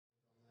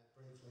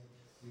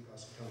You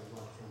guys can come to the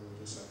microphone and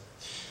do so.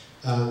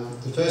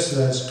 The first of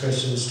those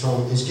questions,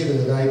 Tom, is given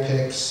that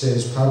Apex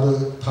says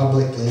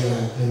publicly,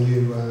 and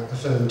you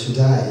affirm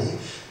today,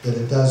 that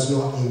it does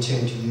not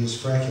intend to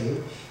use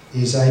fracking,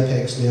 is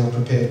Apex now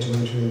prepared to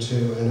enter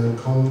into an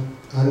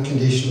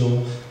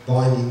unconditional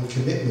binding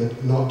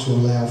commitment not to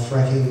allow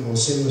fracking or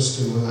similar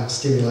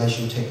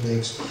stimulation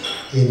techniques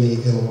in the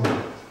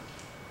Illawarra?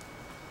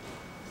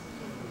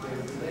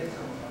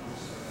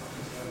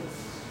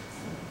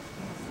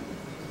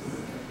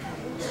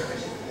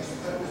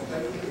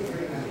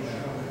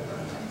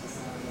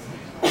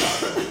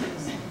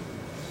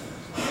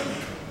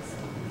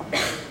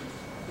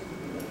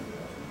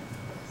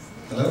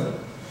 Hello?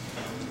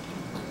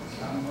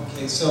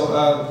 Okay, so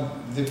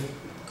the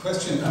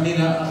question,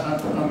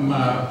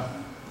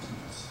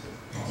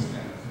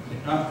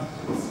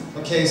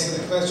 okay, so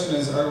the question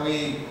is, are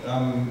we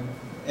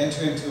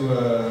entering into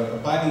a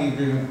binding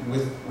agreement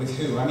with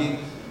who? I mean,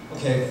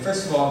 okay,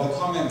 first of all, the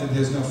comment that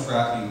there's no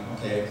fracking,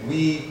 okay,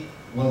 we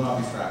will not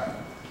be fracking.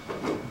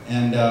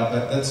 And,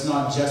 but that's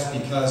not just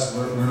because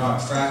we're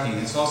not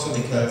fracking, it's also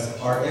because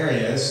our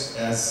areas,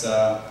 as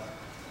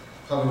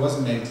probably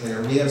wasn't made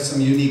clear, we have some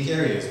unique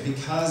areas.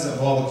 Because of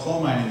all the coal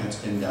mining that's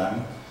been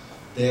done,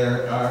 we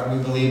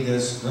believe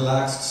there's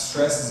relaxed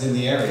stresses in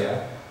the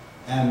area,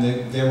 and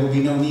there will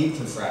be no need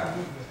for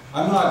fracking.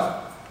 I'm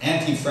not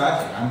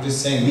anti-fracking, I'm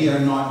just saying we are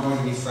not going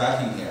to be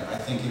fracking here. I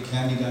think it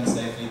can be done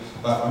safely,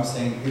 but I'm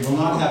saying it will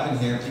not happen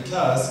here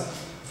because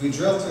if we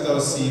drill through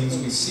those seams,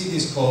 we see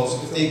these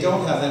coals, if they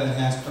don't have that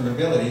enhanced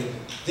permeability,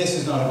 this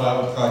is not a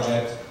viable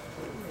project.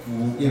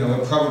 You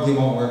know, it probably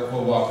won't work,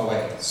 we'll walk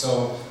away.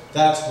 So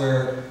that's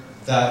where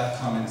that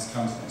comment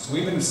comes from. So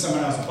even if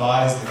someone else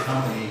buys the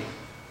company,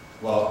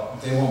 well,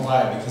 they won't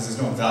buy it because there's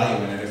no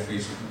value in it if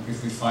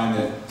we find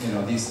that, you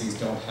know, these things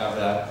don't have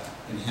that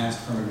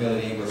enhanced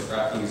permeability where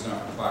fracking is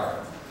not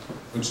required.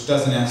 Which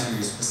doesn't answer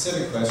your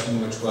specific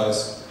question, which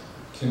was,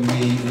 would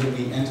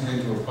we enter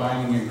into a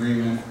binding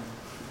agreement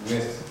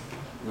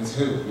with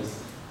who?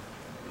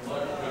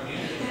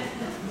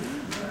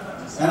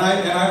 And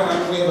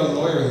we have a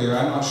lawyer here,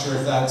 I'm not sure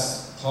if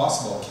that's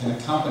possible. Can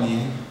a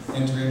company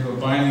enter into a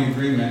binding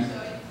agreement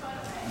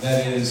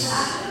that is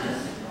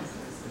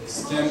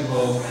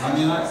extendable? I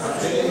mean,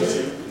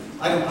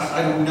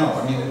 I don't know.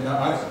 I mean,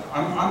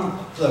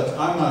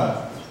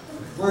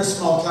 we're a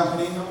small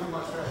company.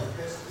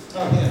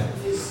 Oh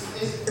yeah. Is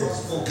it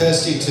possible,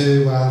 Kirsty,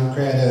 to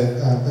create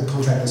a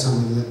contract or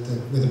something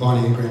with a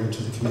binding agreement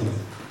to the community?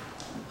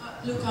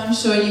 Look, I'm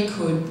sure you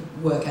could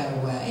work out a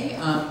way.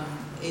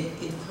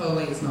 It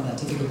probably is not that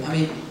difficult. I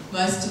mean,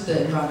 most of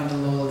the environmental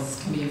laws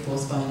can be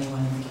enforced by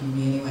anyone in the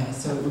community anyway,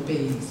 so it would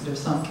be sort of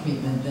some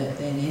commitment that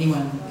then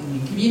anyone in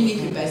the community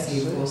could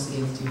basically enforce it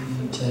if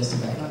you chose to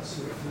break it.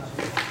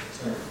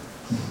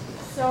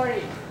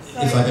 Sorry.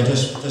 If I could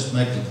just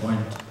make the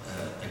point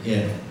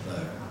again,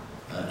 though,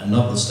 and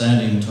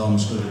notwithstanding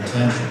Tom's good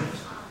intentions,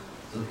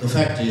 the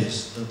fact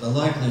is that the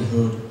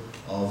likelihood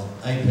of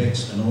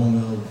Apex and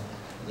Ormil,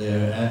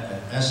 their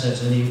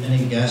assets,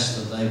 any gas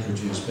that they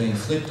produce being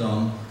flicked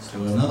on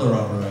to another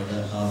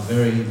operator are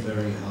very,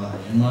 very high,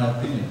 in my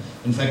opinion.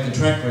 In fact, the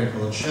track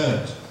record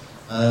shows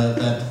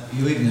that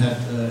you even had,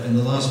 in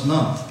the last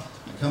month,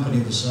 a company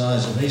the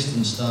size of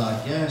Eastern Star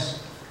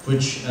Gas,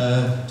 which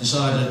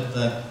decided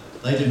that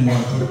they didn't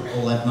want to put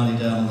all that money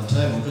down on the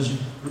table, because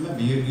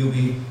remember, you'll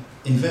be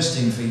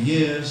investing for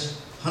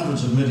years,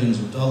 hundreds of millions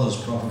of dollars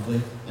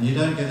probably, and you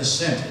don't get a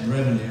cent in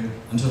revenue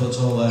until it's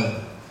all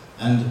over.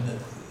 And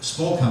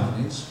small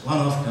companies,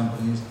 one-off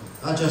companies,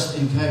 are just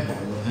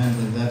incapable of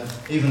handling that,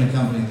 even a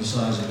company the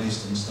size of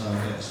Eastern Star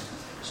Gas.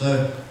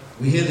 So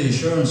we hear the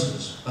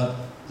assurances, but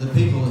the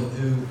people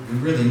who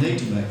really need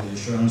to make the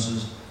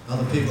assurances are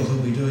the people who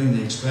will be doing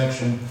the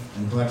extraction,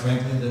 and quite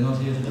frankly, they're not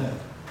here today.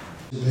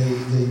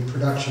 The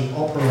production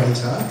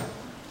operator,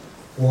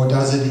 or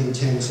does it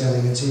intend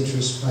selling its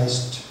interest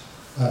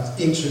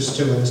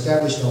to an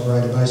established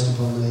operator based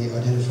upon the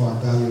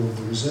identified value of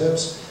the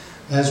reserves,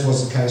 as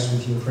was the case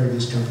with your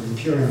previous company,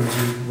 Pure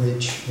Energy,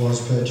 which was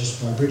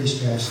purchased by British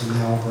Gas and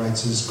now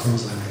operates as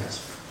Queensland Gas?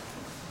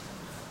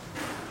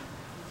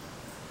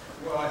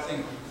 Well, I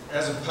think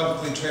as a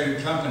publicly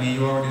traded company,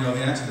 you already know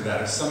the answer to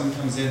that. If someone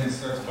comes in and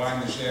starts buying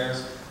the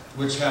shares,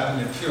 which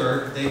happened at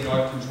Pure, they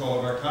got control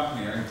of our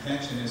company. Our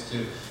intention is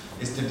to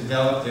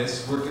develop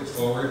this, work it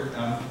forward,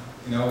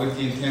 you know, with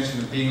the intention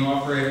of being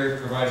operator,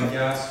 providing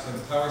gas for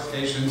the power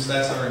stations.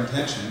 That's our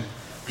intention.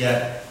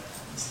 Yet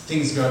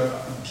things get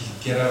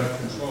out of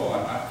control.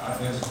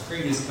 There's a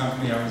previous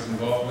company I was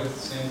involved with,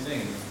 same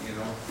thing. You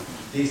know,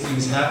 these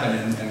things happen,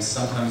 and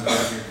sometimes they're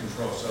out of your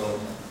control. So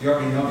you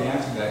already know the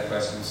answer to that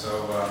question.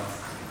 So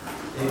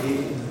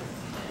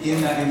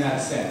in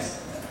that sense.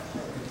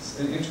 It's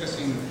an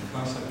interesting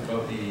concept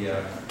about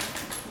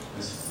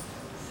this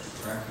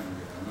fracking.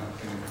 I'm not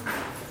kidding.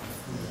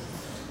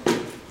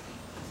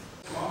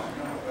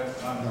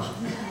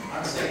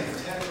 I'm saying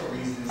for technical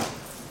reasons,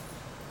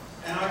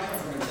 and I come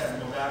from a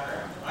technical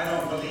background, I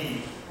don't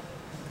believe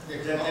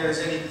that there's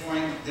any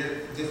point,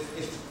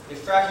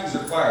 if fracking fracking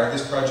is required,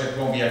 this project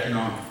won't be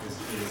economic.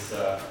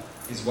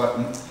 Is what.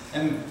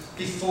 And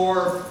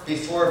before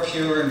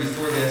Pure and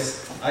before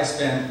this, I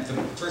spent the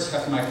first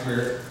half of my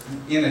career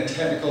in a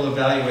technical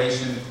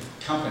evaluation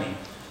company,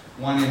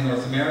 one in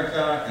North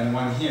America and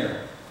one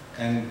here.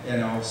 And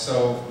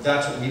so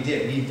that's what we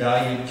did. We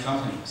valued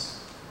companies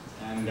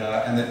and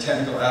the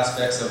technical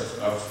aspects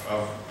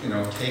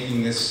of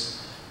taking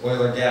this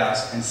oil or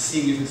gas and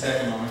seeing if it's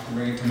economic and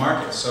bringing it to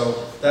market.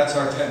 So that's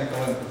our technical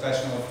and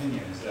professional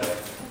opinion, is that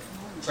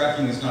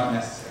fracking is not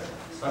necessary.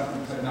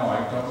 But no,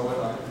 I don't know what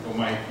other people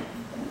might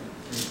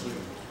conclude.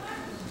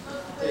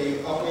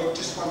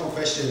 Just one more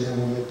question and then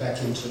we'll move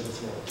back into the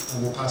floor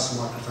and we'll pass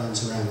the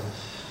microphones around.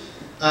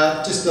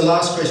 Just the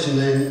last question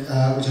then,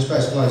 which I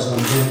suppose flows on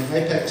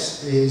again.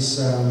 Apex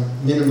is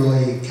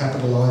minimally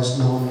capitalised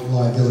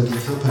non-liability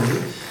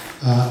company.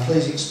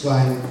 Please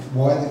explain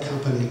why the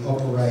company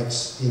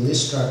operates in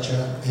this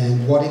structure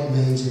and what it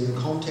means in the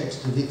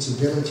context of its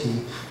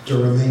ability to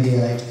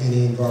remediate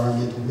any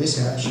environmental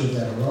mishap should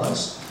that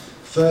arise.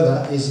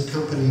 Further, is the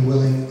company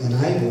willing and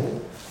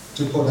able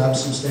to put up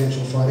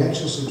substantial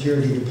financial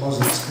security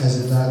deposits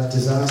as a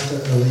disaster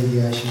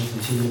alleviation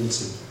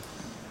contingency?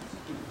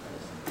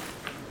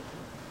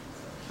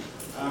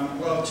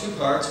 Well, two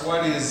parts.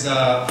 One is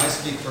I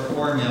speak for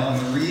Ormil, and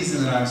the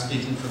reason that I'm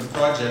speaking for the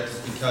project is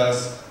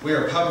because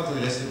we're a publicly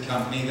listed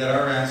company that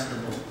are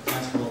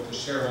answerable to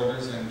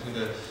shareholders and to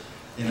the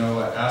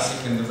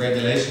ASIC and the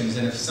regulations.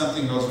 And if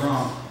something goes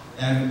wrong,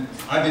 and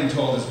I've been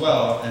told as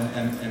well,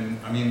 and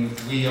I mean,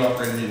 we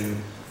operated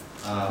in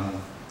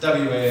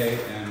WA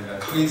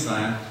and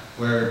Queensland,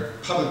 where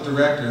public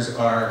directors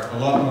are a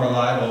lot more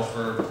liable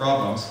for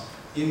problems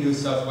in New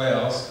South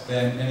Wales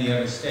than any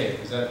other state.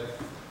 Is that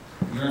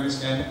your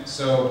understanding?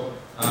 So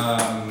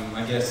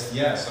I guess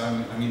yes.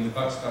 I mean, the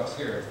buck stops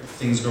here. If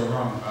things go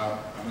wrong,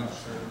 I'm not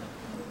sure.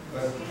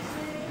 But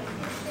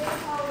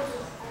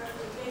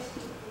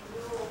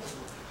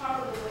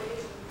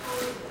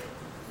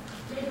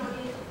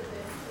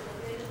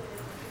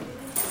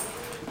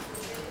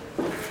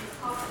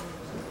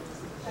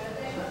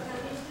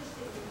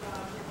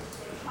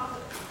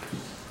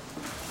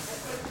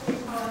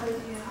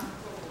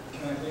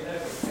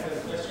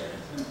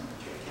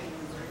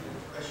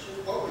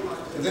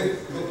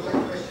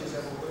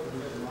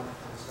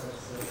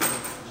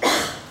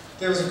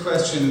there was a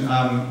question,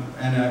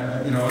 and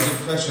it was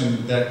a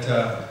question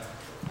that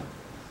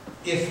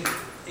if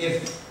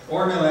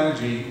Ormil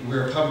Energy,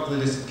 we're a publicly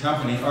listed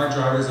company, our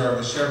drivers are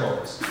the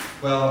shareholders.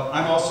 Well,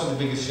 I'm also the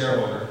biggest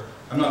shareholder.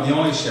 I'm not the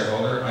only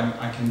shareholder.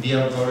 I can be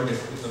outvoted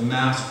if the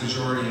vast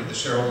majority of the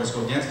shareholders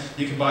go against.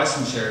 You can buy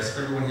some shares. If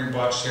everyone here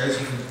bought shares,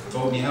 you can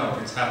vote me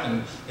out. It's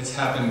happened,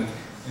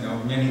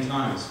 many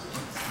times.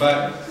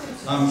 But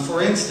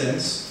for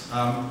instance,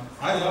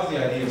 I love the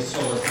idea of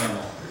solar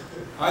thermal.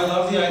 I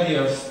love the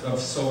idea of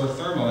solar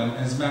thermal, and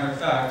as a matter of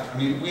fact, I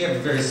mean, we have a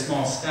very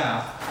small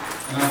staff,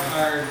 and I've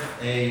hired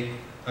a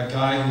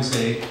guy who's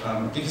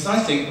because I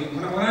think,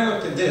 when I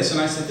looked at this,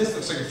 and I said, this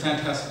looks like a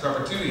fantastic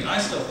opportunity, I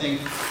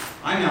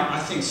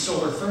think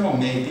solar thermal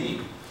may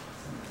be,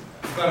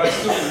 but I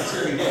still think it's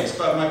early days.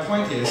 But my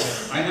point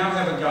is, I now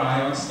have a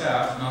guy on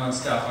staff, not on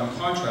staff, on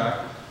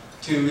contract,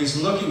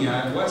 who's looking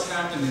at what's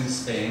happened in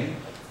Spain.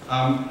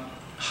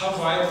 How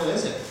viable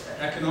is it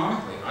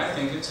economically? I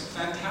think it's a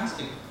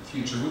fantastic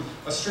future.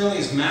 Australia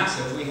is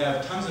massive. We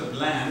have tons of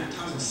land,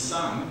 tons of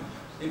sun.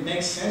 It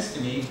makes sense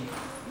to me,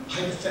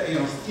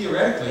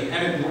 theoretically,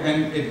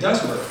 and it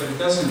does work, but it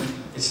doesn't.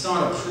 It's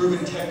not a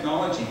proven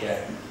technology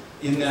yet.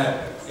 In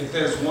that, if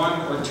there's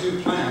one or two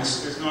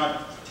plants, there's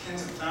not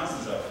tens of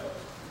thousands of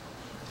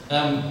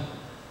it.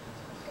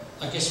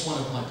 I guess one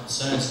of my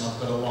concerns, and I've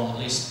got a long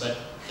list, but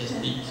there's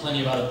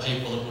plenty of other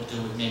people that will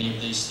deal with many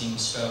of these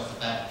things straight off the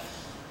bat.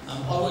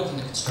 I work in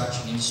the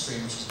construction industry,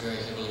 which is very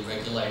heavily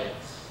regulated.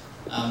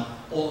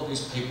 All of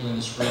these people in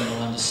this room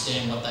will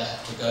understand what they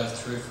have to go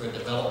through for a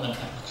development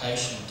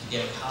application to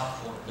get a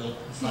carport built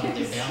in front of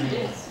their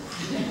boundary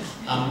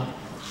line.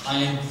 I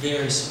am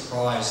very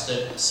surprised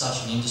that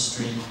such an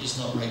industry is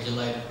not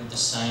regulated with the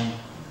same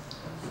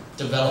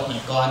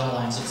development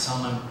guidelines that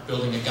someone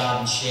building a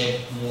garden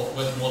shed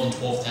worth more than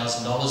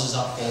 $12,000 is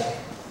up for.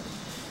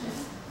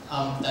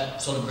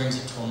 That sort of brings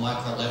it to a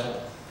micro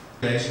level.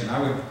 I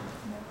would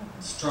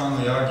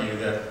strongly argue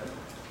that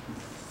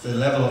the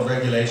level of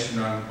regulation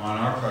on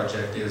our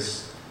project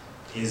is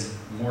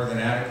more than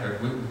adequate.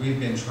 We've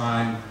been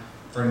trying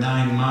for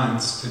 9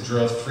 months to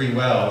drill 3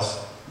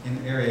 wells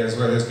in areas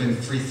where there's been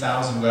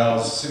 3,000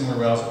 wells, similar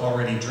wells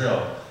already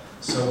drilled.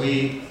 So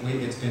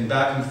it's been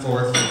back and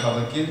forth for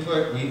public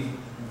input.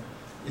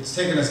 It's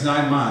taken us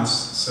 9 months,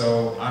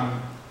 so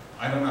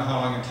I don't know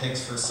how long it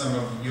takes for some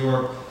of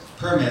your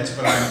permits,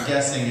 but I'm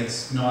guessing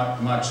it's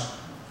not much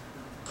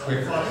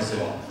quicker, is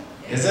it?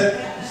 Is it?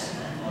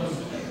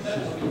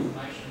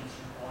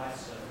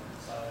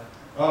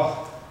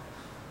 Oh,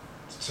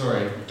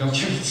 sorry, don't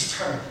get me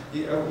started.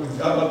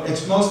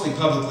 It's mostly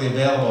publicly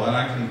available, and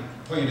I can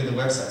point you to the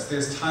websites.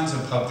 There's tons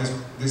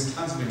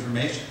of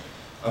information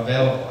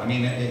available. I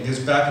mean, there's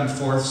back and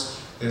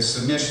forths There's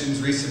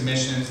submissions,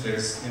 resubmissions.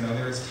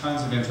 There's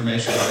tons of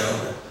information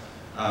available.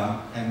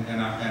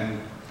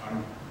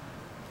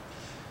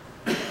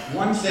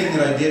 One thing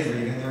that I did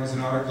read, and there was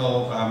an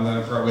article that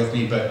I brought with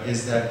me, but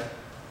is that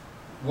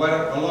what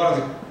a lot of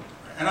the,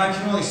 and I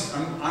can only,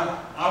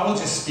 I will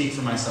just speak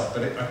for myself,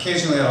 but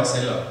occasionally I'll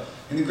say, look,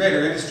 in the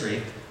greater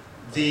industry,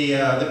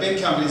 the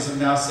big companies have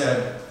now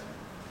said,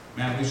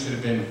 man, we should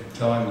have been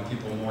telling the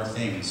people more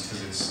things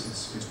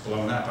because it's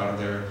blown up out of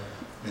their,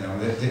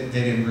 they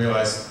didn't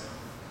realize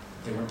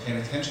they weren't paying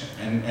attention.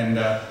 And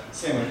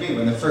same with me,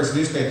 when the first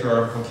newspaper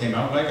article came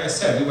out, like I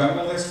said, we went,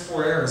 well, there's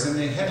 4 errors in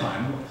the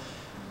headline.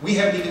 We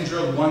haven't even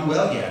drilled one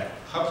well yet.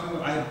 How can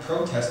I have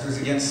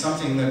protesters against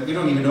something that we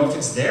don't even know if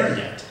it's there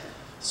yet?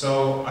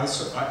 So,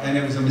 and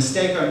it was a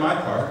mistake on my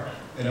part.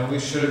 We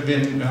should have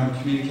been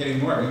communicating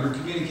more. We were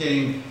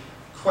communicating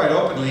quite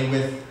openly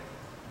with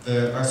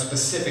our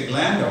specific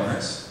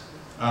landowners,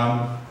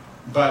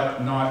 but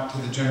not to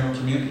the general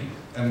community.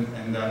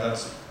 And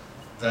that's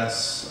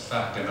a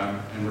fact,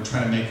 and we're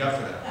trying to make up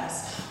for that.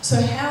 Yes. So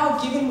how,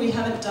 given we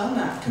haven't done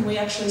that, can we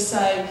actually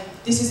say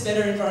this is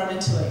better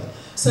environmentally?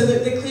 So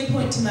the clear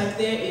point to make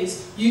there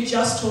is, you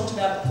just talked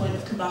about the point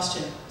of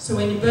combustion. So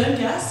when you burn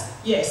gas,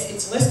 yes,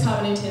 it's less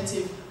carbon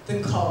intensive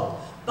than coal.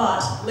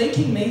 But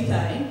leaking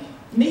methane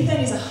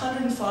is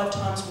 105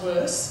 times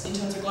worse in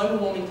terms of global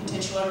warming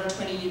potential over a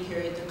 20-year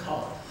period than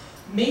coal.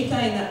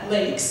 Methane that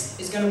leaks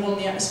is going to warm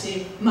the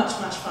atmosphere much,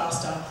 much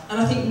faster. And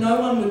I think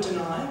no one would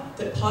deny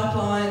that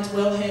pipelines,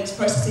 wellheads,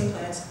 processing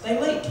plants, they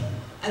leak.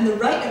 And the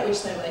rate at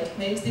which they leak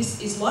means this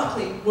is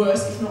likely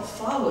worse, if not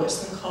far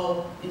worse, than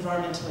coal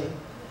environmentally.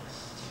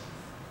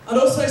 I'd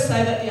also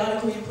say that the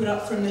article you put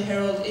up from the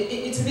Herald,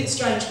 it's a bit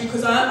strange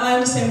because I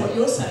understand what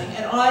you're saying,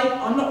 and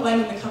I'm not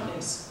blaming the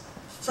companies.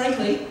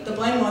 Frankly, the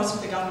blame lies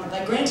with the government.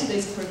 They granted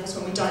these approvals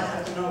when we don't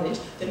have the knowledge.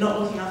 They're not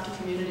looking after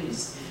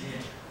communities.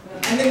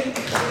 And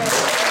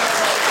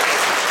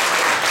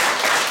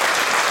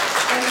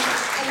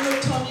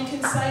look, Tom, you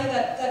can say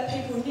that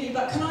people knew,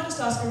 but can I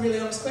just ask a really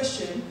honest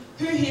question?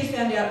 Who here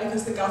found out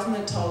because the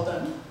government told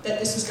them that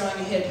this was going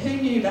ahead? Who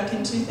knew back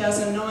in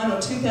 2009 or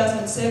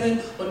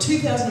 2007 or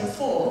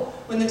 2004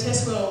 when the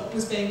test well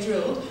was being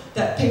drilled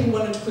that people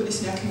wanted to put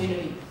this in our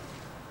community?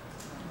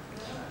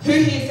 Who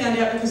here found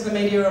out because the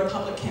media are a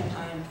public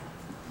campaign?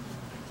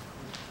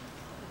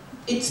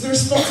 It's the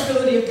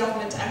responsibility of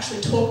government to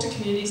actually talk to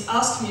communities,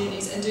 ask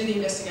communities, and do the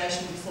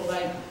investigation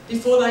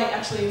before they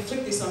actually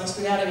inflict this on us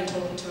without even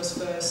talking to us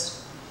first.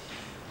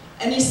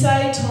 And you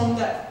say, Tom,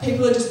 that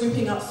people are just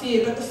whipping up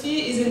fear, but the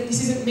fear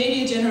this isn't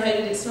media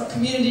generated, it's not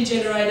community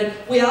generated.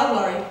 We are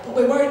worried, but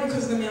we're worried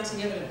because of the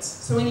mounting evidence.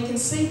 So when you can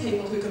see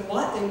people who can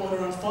light their water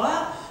on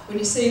fire, when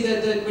you see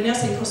we're now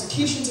seeing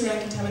prosecutions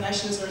around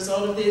contamination as a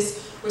result of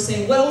this, we're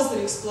seeing wells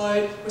that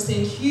explode, we're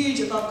seeing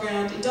huge above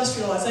ground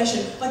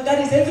industrialisation, like that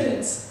is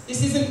evidence.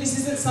 This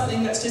isn't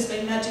something that's just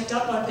been magicked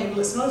up by people,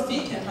 it's not a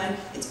fear campaign,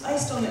 it's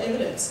based on the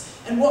evidence.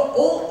 And what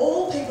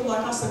all people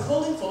like us are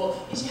calling for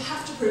is you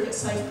have to prove it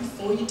safe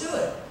before you do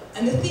it.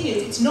 And the thing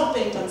is, it's not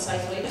being done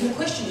safely, and the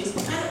question is,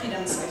 can it be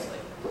done safely?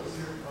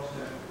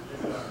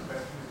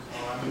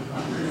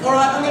 All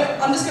right,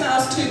 I'm just going to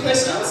ask 2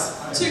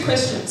 questions. 2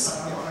 questions.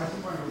 I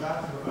think when we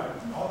got to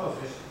all those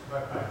issues,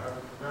 but I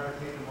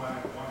gravitate to one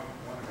at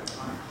a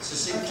time.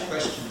 Succinct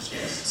questions,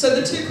 yes. So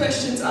the 2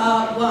 questions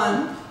are,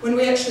 one, when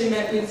we actually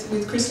met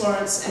with Chris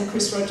Lawrence and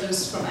Chris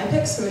Rogers from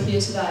Apex, who are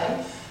here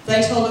today,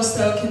 they told us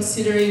they were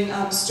considering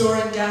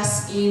storing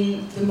gas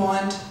in the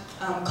mined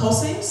coal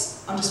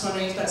seams. I'm just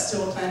wondering if that's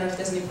still a plan or if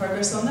there's any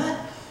progress on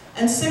that.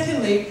 And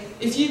secondly,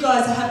 if you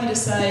guys are happy to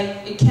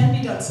say it can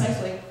be done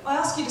safely, I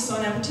ask you to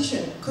sign our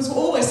petition, because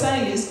all we're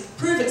saying is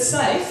prove it's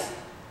safe,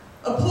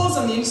 a pause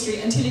on the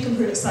industry until you can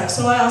prove it's safe.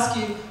 So I ask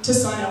you to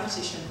sign our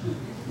petition.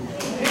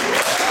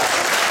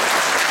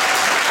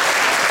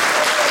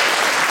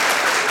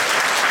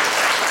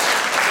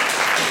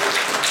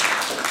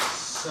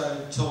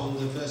 So, Tom,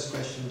 the first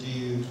question, do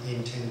you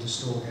intend to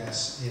store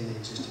gas in the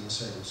existing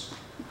seams?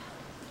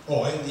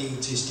 Or in the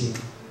existing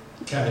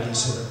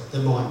cavities of the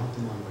mine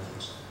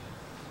workings?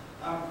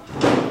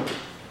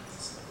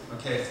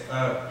 Okay,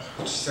 I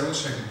wish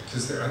I could,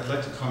 because I'd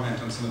like to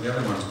comment on some of the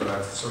other ones, but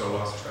I've sort of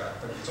lost track.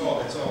 But it's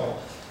all.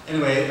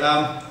 Anyway,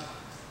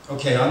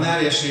 okay, on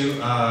that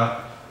issue,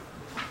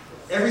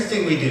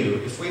 everything we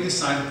do, if we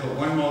decide to put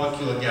one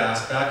molecule of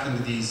gas back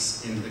into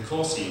the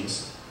coal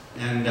seams,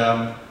 and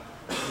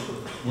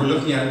we're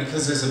looking at it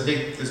because there's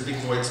big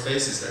void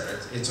spaces there.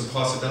 It's a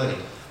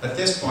possibility. At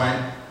this point,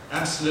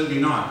 absolutely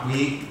not.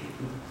 We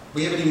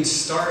haven't even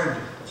started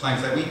applying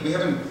for that. We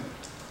haven't.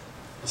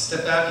 I'll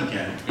step back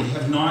again. We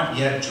have not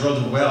yet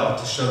drilled a well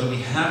to show that we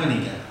have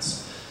any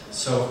gas.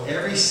 So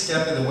every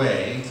step of the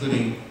way,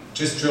 including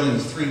just drilling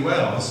 3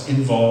 wells,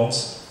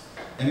 involves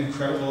an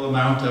incredible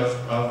amount of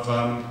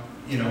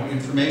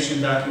information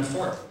back and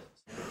forth.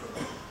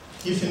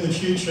 If in the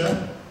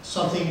future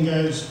something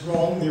goes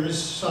wrong, there is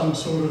some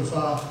sort of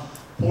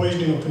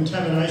poisoning or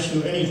contamination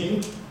of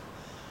anything,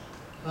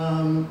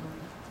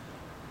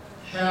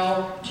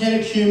 how can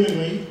it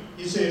humanly,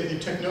 is there the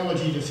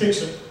technology to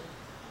fix it?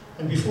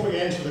 And before you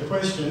answer the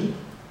question,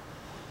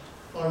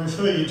 I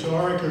refer you to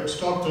Orica at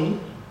Stockton,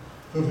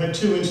 who've had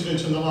 2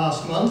 incidents in the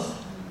last month.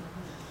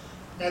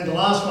 And the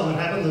last one that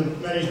happened, the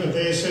management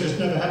there said it's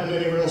never happened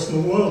anywhere else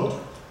in the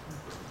world.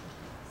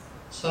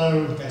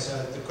 So,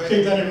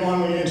 keep that in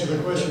mind when you answer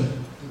the question.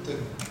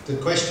 The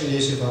question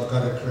is, if I've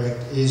got it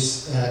correct,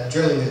 is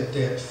drilling at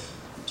depth,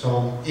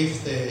 Tom,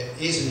 if there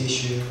is an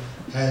issue,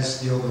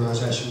 has the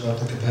organisation got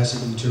the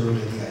capacity to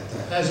remediate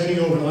that? Has any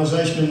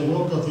organisation in the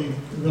world got the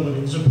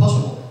ability? Is it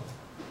possible?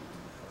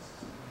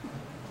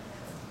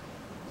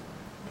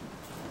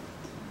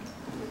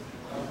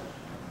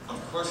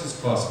 Of course it's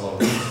possible.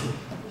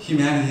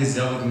 Humanity has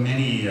dealt with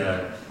many,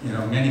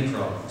 many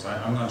problems.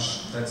 I'm not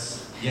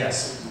that's,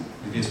 yes,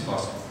 it is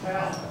possible.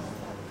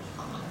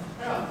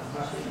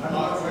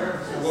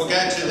 We'll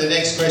go to the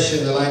next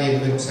question. The lady in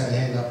the middle's had a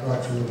hand up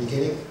right from the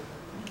beginning.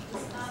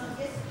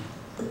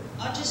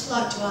 I'd just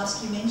like to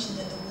ask, you mentioned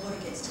that the water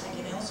gets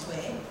taken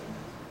elsewhere.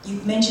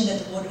 You mentioned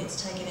that the water gets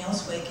taken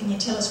elsewhere. Can you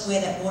tell us where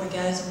that water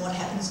goes and what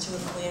happens to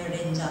it and where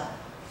it ends up?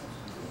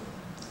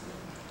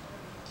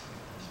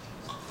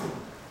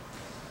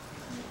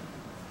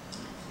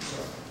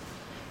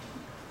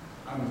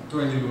 I'm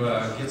going to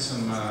get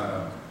some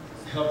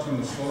help from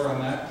the floor on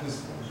that,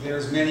 because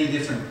there's many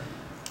different...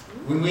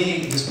 When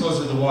we dispose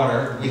of the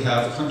water, we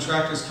have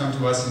contractors come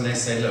to us and they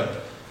say, look,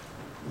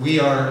 we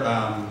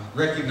are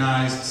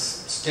recognized,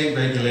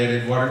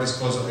 state-regulated water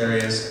disposal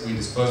areas. We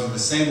dispose of the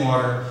same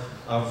water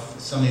of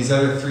some of these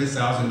other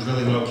 3,000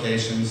 drilling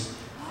locations,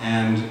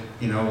 and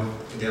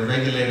they're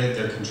regulated,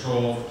 they're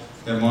controlled,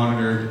 they're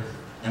monitored,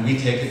 and we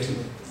take it to...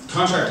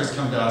 Contractors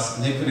come to us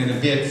and they put in a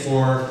bid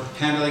for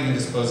handling and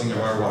disposing of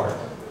our water.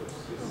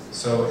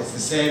 So it's the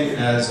same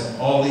as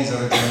all these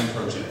other drilling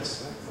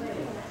projects.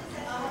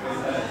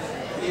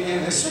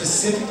 And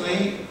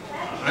specifically,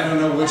 I don't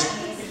know which...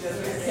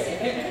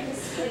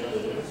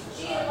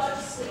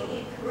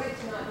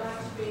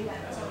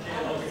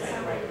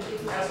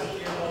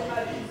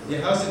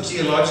 Yeah, how's it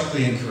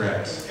geologically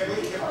incorrect?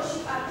 Because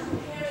you are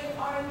comparing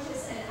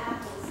oranges and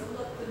apples. And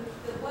look,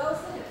 the wells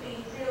that have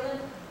been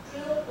drilled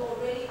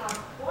already are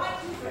quite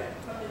different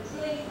from the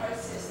drilling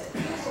process that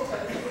people go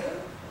through,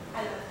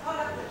 and the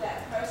product of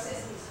that process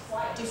is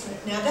quite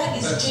different. Now that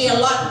is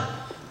geological.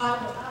 I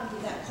will argue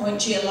that point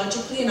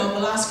geologically, and I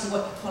will ask you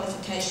what your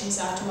qualifications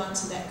are to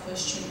answer that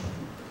question.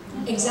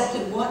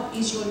 Exactly what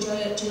is your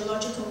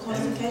geological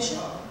qualification?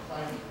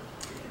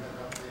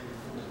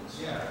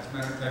 Yeah, as a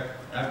matter of fact,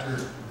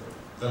 after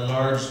the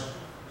large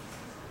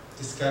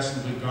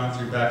discussions we've gone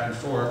through back and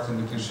forth,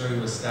 and we can show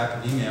you a stack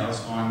of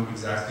emails on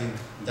exactly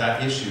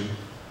that issue,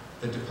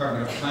 the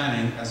Department of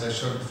Planning, as I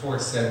showed before,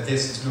 said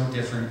this is no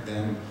different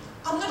than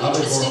I'm not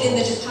interested in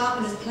the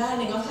Department of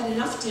Planning. I've had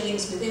enough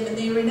dealings with them and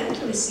their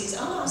inaccuracies.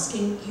 I'm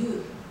asking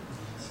you.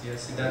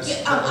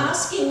 I'm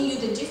asking you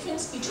the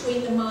difference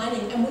between the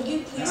mining, and will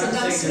you please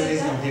enunciate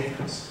that? No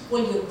difference.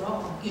 Well, you're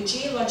wrong. You're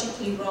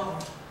geologically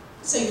wrong.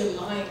 So you're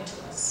lying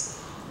to us.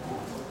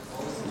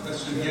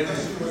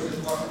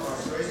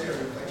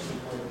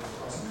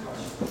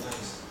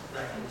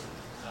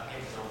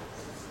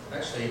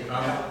 Actually,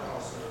 I'll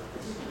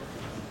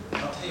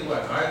tell you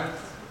what,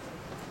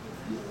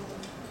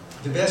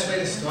 the best way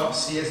to stop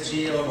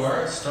CSG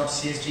Illawarra, stop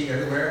CSG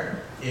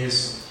everywhere,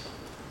 is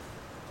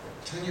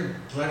turn your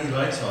bloody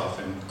lights off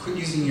and quit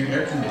using your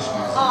air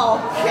conditioners. Oh,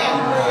 If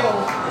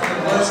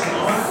there was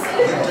not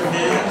the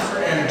demand for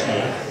energy,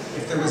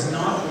 if there was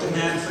not the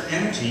demand for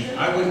energy,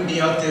 I wouldn't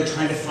be out there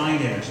trying to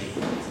find energy.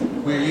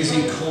 We're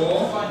using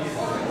coal.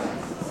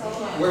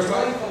 We're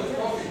fighting.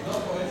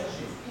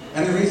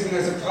 And the reason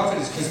there's a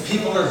profit is because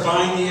people are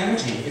buying the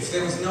energy. If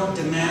there was no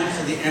demand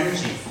for the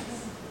energy.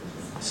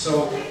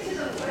 So,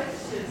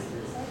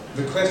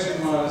 the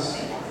question was...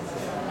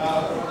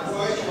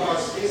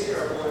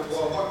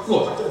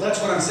 Well,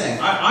 that's what I'm saying.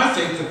 I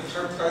think the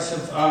price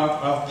of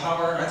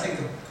power, I think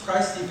the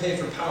price you pay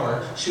for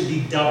power should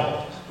be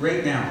doubled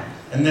right now.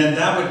 And then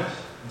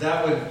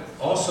that would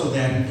also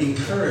then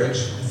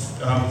encourage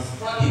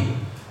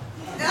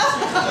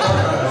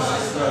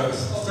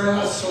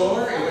thermal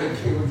solar.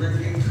 It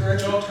would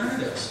encourage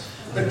alternatives.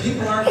 But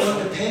people aren't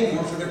willing to pay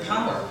more for their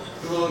power.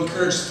 It will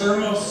encourage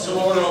thermal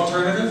solar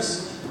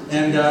alternatives.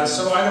 And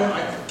so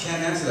I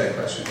can't answer that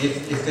question.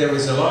 If there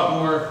was a lot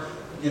more,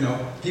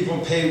 people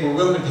were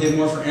willing to pay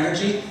more for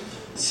energy,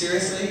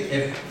 seriously,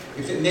 if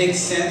it made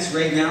sense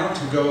right now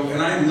to go,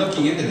 and I'm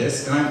looking into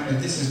this, and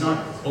this is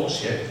not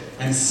bullshit,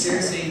 and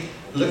seriously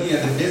looking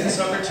at the business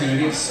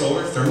opportunity of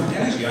solar thermal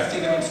energy. I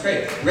think that looks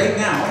great. Right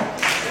now,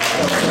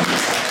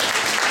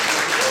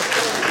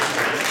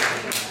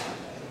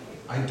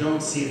 I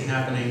don't see it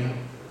happening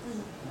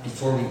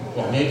before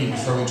maybe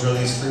before we drill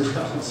these 3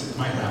 wells, it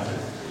might happen.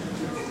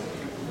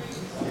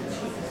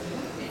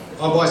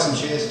 I'll buy some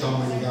shares, Tom,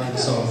 when you go into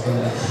solve for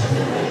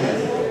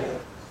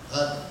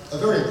A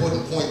very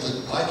important point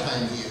that I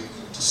came here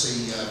to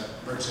see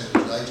represented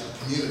today to the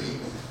community.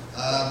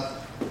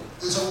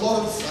 There's a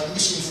lot of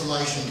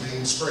misinformation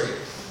being spread,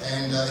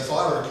 and if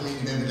I were a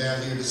community member down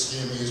here, it'd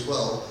scare me as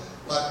well.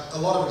 But a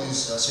lot of it is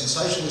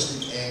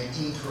sensationalistic and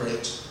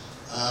incorrect.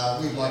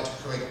 We'd like to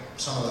correct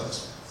some of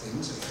those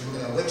things. If you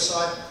look at our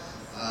website,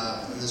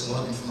 there's a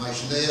lot of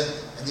information there,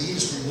 and the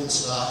industry will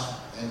start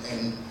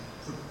and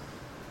put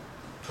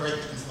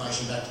correct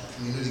information back to the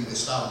community. We're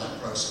starting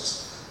that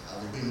process.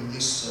 We've been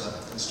remiss,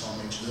 as Tom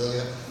mentioned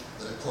earlier,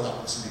 that it caught up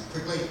with us a bit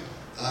quickly.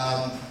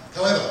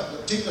 However, the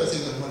particular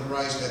thing that I want to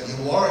raise about the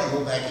Illawarra,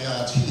 your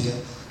backyards here,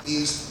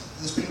 is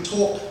there's been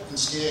talk and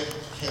scare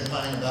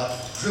campaign about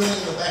drilling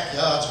in the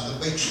backyards of the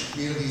beach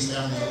communities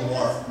down in the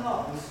Illawarra.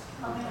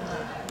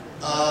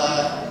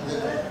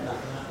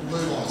 We'll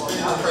move on. It's been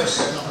in the press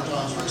a number of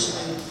times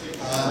recently.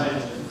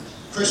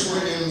 Chris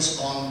Williams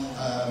on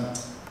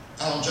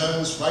Alan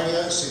Jones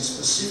radio said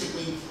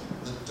specifically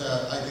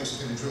that Apex is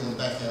going to drill in the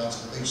backyards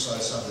of the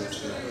beachside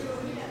suburbs.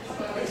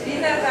 It's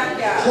in their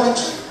backyard.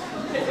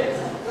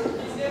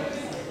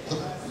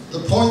 The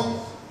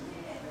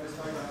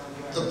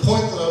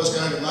point that I was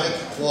going to make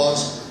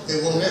was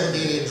there will never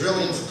be any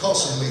drilling for coal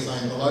seam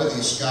methane below the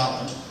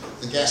escarpment.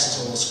 The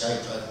gases all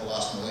escaped over the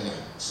last millennia.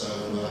 So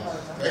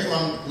for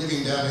anyone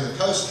living down near the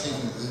coast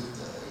thinking that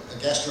a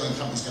gas drilling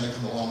company is going to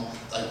come along,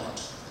 they won't.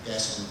 The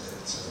gas isn't there.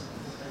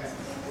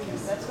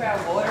 That's where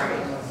our water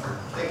is.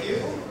 Thank you.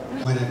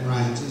 When it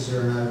rains, is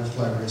there an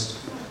overflow risk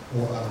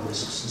or other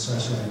risks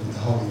associated with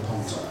the holding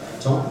ponds?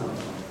 Tom?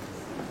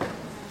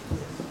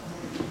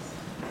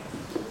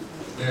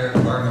 There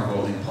are no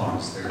holding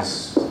ponds. There's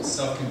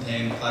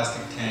self-contained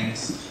plastic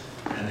tanks,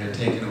 and they're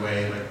taken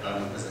away, like,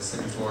 as I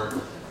said before,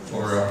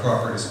 for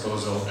proper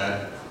disposal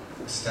at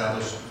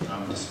established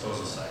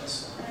disposal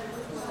sites.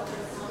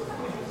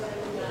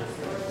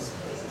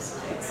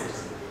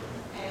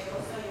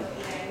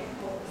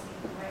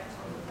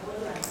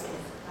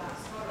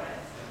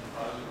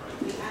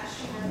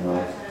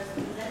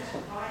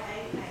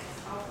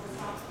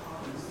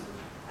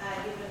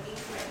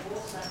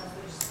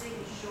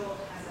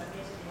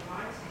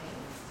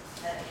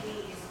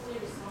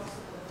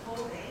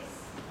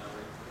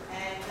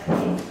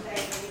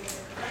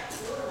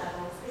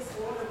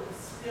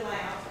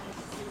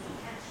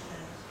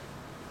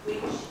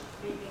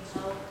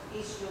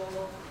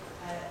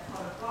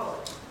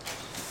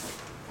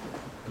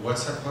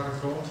 What's our pot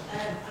of gold?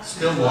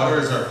 Still water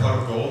is our pot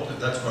of gold?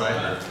 That's what I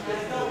heard.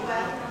 Well,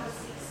 number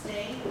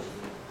 16, which is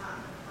in the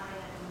Department of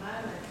Planning at the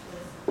moment,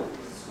 was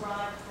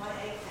described by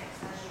Apex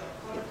as your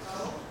pot of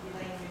gold. You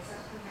then knew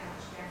exactly how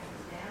much gas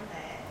is down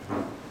there.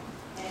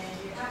 And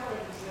you have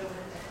already drilled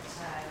it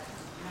at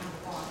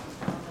number 1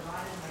 on the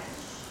Lighting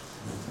Ranch.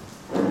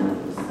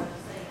 So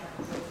you say you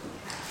haven't drilled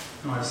the cap.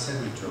 No, I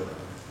said we drilled it.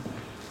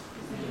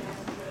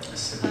 I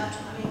said we But,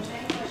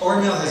 drilled it.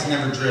 Ormil has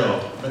never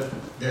drilled, but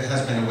there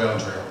has been a well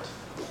drilled.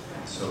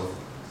 So,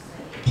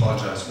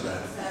 apologise for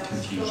that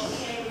confusion.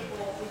 Okay.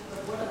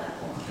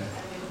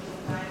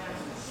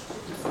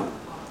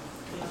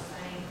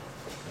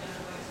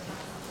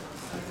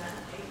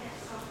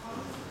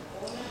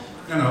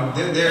 No,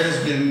 there has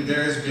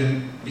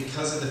been,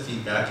 because of the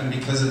feedback and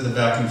because of the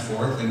back and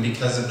forth and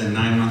because of the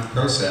 9-month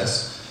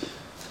process,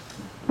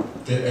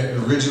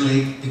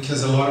 originally,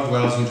 because a lot of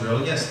wells we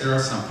drill, yes, there are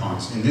sump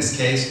ponds. In this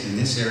case, in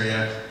this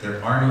area,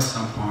 there are no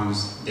sump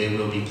ponds. They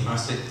will be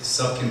plastic,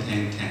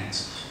 self-contained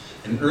tanks.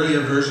 An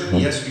earlier version,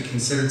 yes, we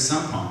considered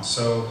sump ponds.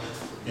 So,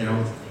 you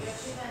know,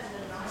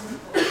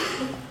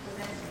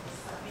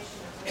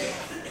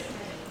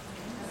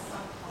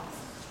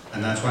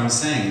 and that's what I'm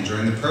saying.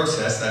 During the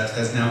process, that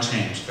has now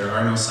changed. There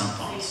are no sump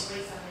ponds.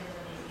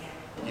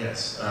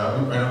 Yes,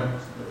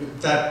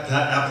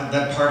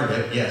 that part of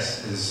it,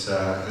 yes,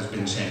 has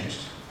been changed.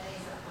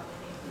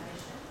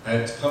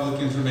 It's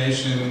public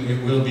information.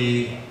 It will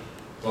be,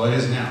 well, it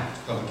is now.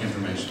 It's public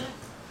information.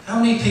 How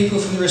many people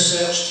from the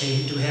research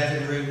team do we have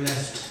in the room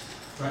left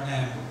right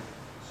now?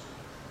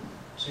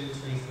 2,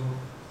 3, 4,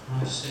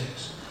 5,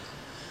 6.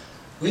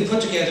 We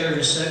put together a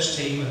research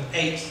team of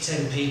 8 to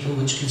 10 people,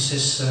 which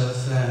consists of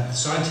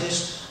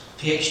scientists,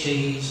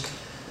 PhDs,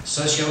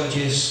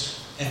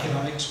 sociologists,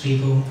 economics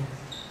people,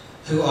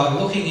 who are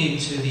looking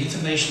into the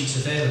information that's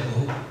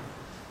available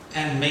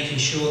and making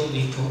sure that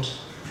we put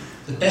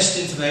the best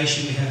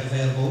information we have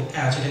available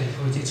out at any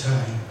point in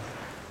time.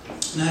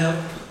 Now,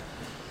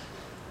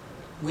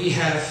 we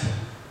have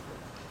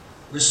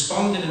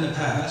responded in the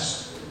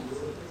past.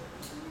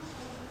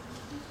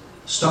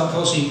 Stop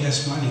Coal Seam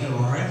Mining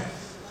Illawarra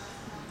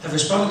have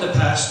responded in the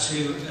past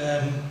to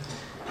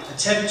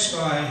attempts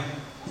by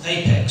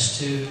Apex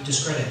to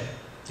discredit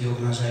the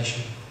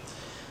organisation.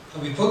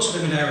 And we put to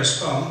them in our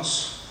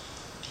response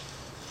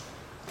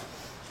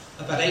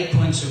about 8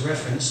 points of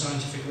reference,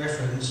 scientific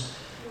reference,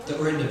 that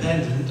were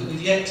independent, that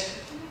we've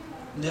yet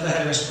never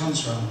had a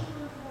response from.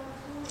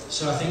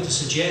 So I think to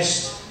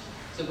suggest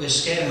that we're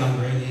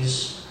scaremongering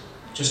is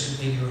just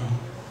completely wrong.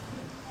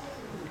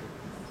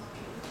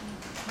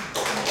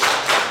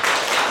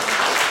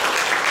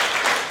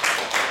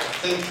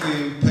 Thank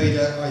you,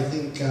 Peter. I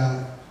think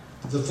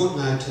the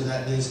footnote to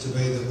that needs to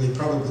be that we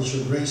probably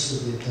should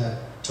resubmit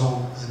that,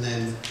 Tom, and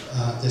then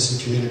there's some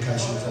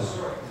communication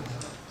for it.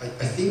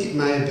 I think it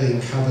may have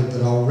been covered,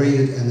 but I'll read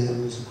it and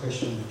then there's a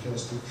question to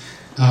Kirsty.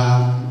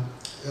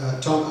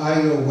 Tom,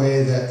 are you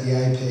aware that the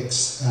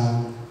Apex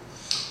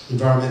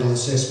environmental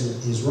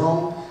assessment is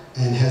wrong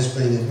and has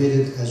been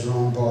admitted as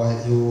wrong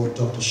by your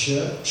Dr.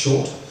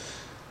 Short?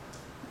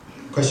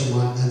 Question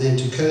one. And then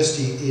to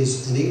Kirsty,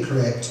 is an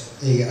incorrect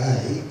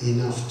EA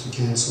enough to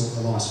cancel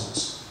a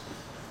licence?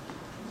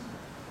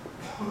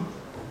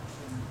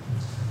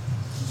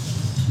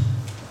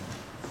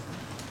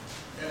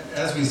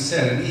 As we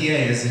said, an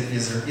EA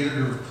is an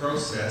iterative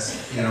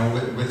process, you know,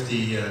 with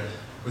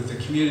the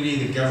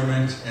community, the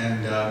government,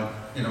 and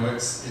you know,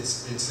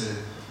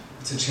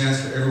 it's a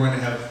chance for everyone to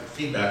have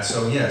feedback.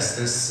 So yes,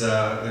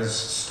 there's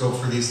scope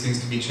for these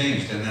things to be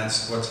changed, and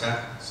that's what's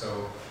happened.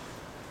 So,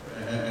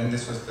 and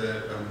this was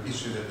the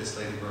issue that this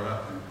lady brought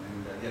up, and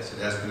yes, it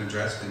has been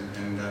addressed,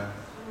 and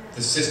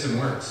the system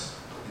works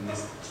in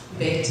this.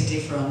 Beg to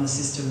differ on the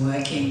system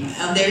working.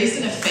 There is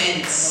an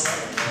offence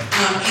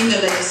in the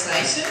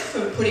legislation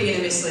for putting in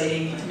a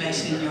misleading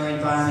information in your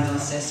environmental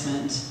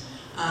assessment,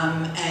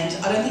 and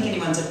I don't think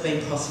anyone's ever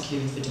been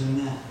prosecuted for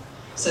doing that.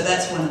 So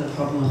that's one of the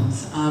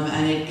problems,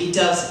 and it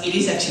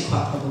is actually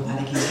quite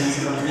problematic in terms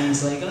of what it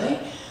means legally.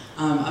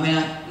 I mean,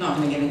 I'm not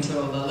going to get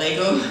into all the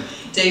legal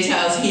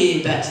details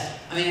here, but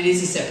I mean, it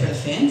is a separate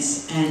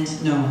offence,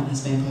 and no one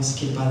has been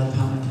prosecuted by the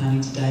Department of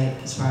Planning to date,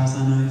 as far as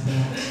I know, for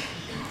that.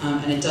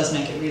 And it does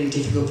make it really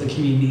difficult for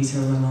communities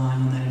who are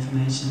relying on that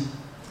information.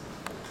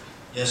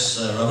 Yes,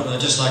 Robert, I'd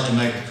just like to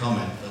make a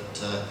comment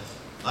that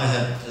I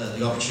had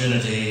the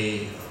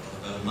opportunity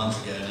about a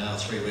month ago now,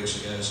 3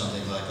 weeks ago,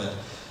 something like that,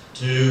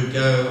 to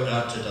go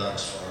out to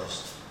Dark's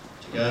Forest,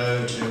 to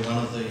go to one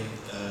of the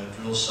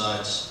drill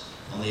sites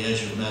on the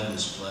edge of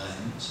Madden's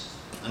Plains,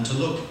 and to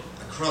look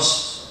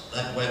across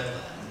that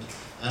wetland,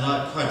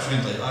 and quite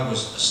frankly, I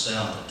was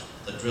astounded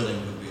that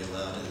drilling would be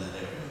allowed in that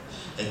area.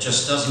 It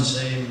just doesn't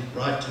seem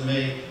right to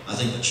me. I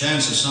think the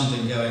chance of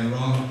something going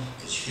wrong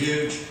is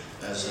huge.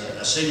 As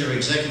a senior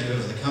executive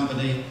of the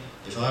company,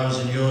 if I was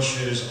in your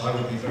shoes, I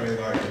would be very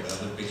worried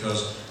about it,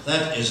 because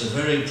that is a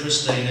very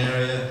pristine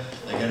area.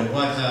 They're going to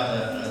wipe out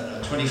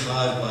a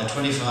 25 by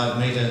 25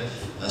 metre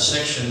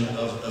section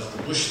of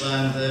the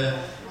bushland there,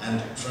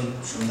 and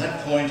from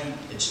that point,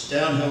 it's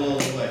downhill all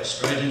the way,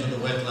 straight into the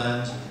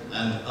wetlands,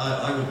 and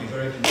I would be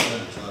very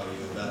concerned if I were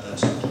you about that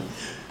subject.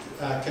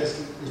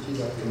 Kirsty, if you'd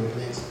like to come up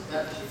and answer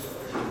that.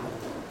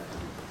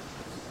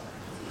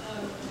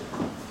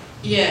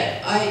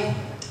 Yeah,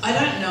 I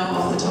don't know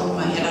off the top of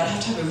my head. I'd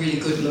have to have a really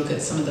good look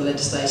at some of the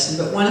legislation,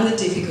 but one of the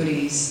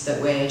difficulties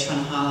that we're trying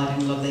to highlight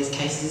in a lot of these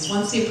cases is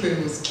once the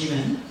approval is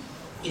given,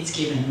 it's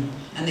given,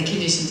 and the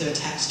conditions are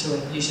attached to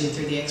it, usually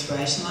through the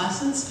exploration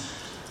licence.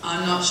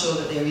 I'm not sure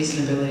that there is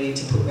an ability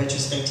to put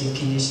retrospective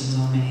conditions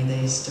on many of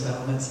these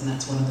developments, and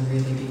that's one of the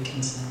really big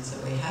concerns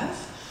that we have.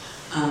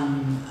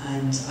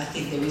 And I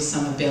think there is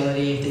some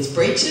ability, if there's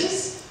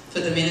breaches,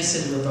 for the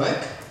Minister to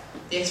revoke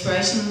the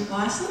exploration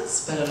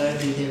licence, but I don't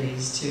think there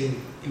is to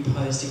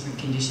impose different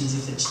conditions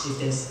if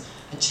there's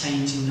a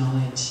change in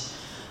knowledge.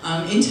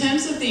 In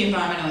terms of the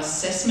environmental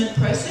assessment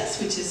process,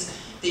 which is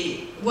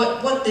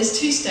there's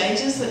two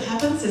stages that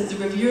happens. There's the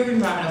review of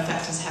environmental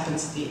factors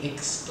happens at the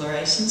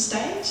exploration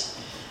stage,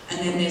 and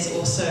then there's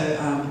also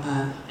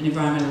an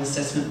environmental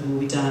assessment will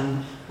be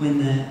done when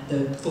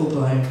the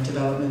full-blown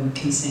development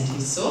consent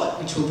is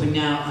sought, which will be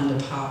now under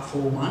Part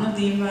 4.1 of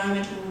the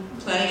Environmental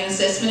Planning and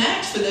Assessment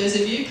Act. For those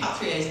of you, Part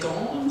 3A is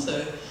gone,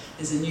 so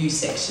there's a new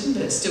section,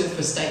 but it's still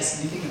for state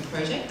significant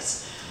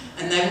projects.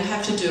 And they will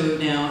have to do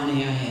now an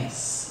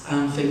EIS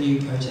for new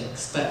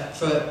projects. But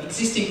for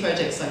existing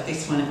projects like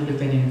this one, it would have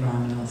been an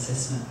environmental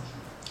assessment.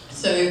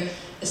 So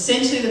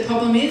essentially the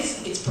problem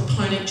is it's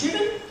proponent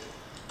driven,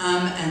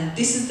 and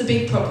this is the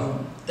big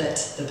problem, that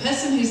the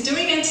person who's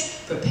doing it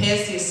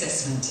prepares the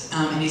assessment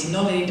and is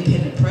not an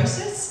independent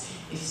process.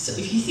 If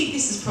you think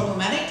this is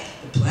problematic,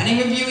 the planning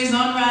review is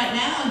on right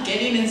now.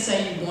 Get in and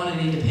say you want an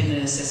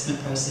independent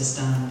assessment process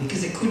done,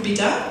 because it could be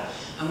done.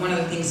 And one of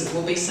the things that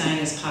we'll be saying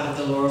as part of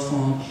the law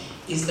reform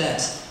is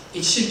that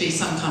it should be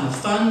some kind of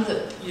fund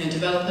that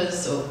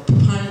developers or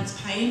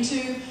proponents pay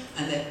into,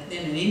 and that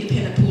then an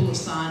independent pool of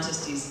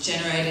scientists is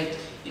generated,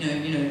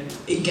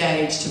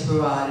 engaged to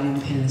provide an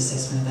independent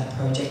assessment of that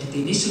project at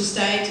the initial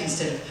stage,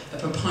 instead of a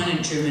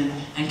proponent-driven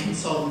and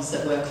consultants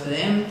that work for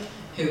them,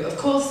 who, of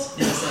course,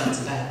 never say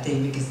it's a bad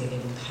thing because they're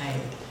getting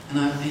paid. And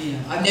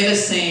I've never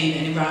seen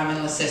an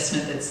environmental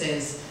assessment that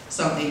says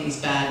something is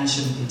bad and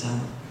shouldn't be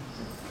done.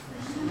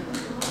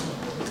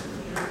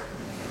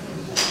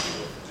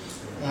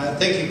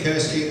 Thank you,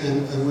 Kirsty,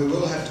 and we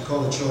will have to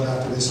call it short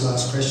after this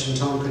last question.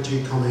 Tom, could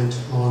you comment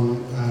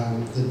on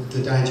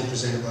the danger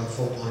presented by the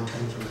fault line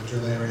coming from the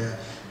drill area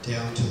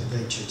down to the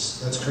beaches?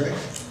 That's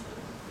correct?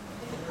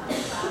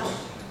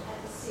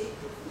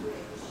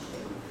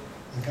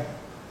 Okay.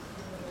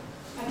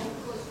 And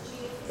of course,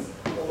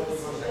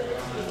 geophysical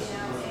in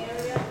our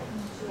area,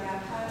 to our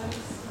homes.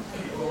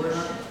 Well, we're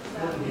not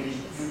building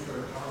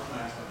nuclear power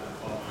plants on that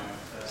fault line, if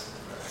that's the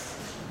question.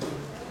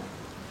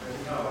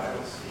 No, I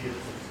don't see it.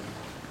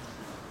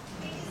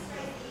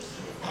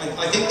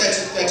 I think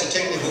that's a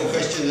technical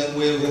question that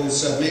we will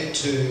submit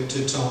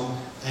to Tom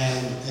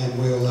and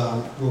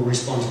we'll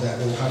respond to that.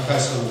 We'll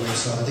post it on the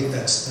website. I think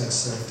that's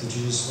the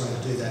judicious way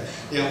to do that.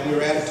 Now,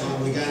 we're out of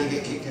time. We're going to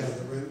get kicked out of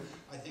the room.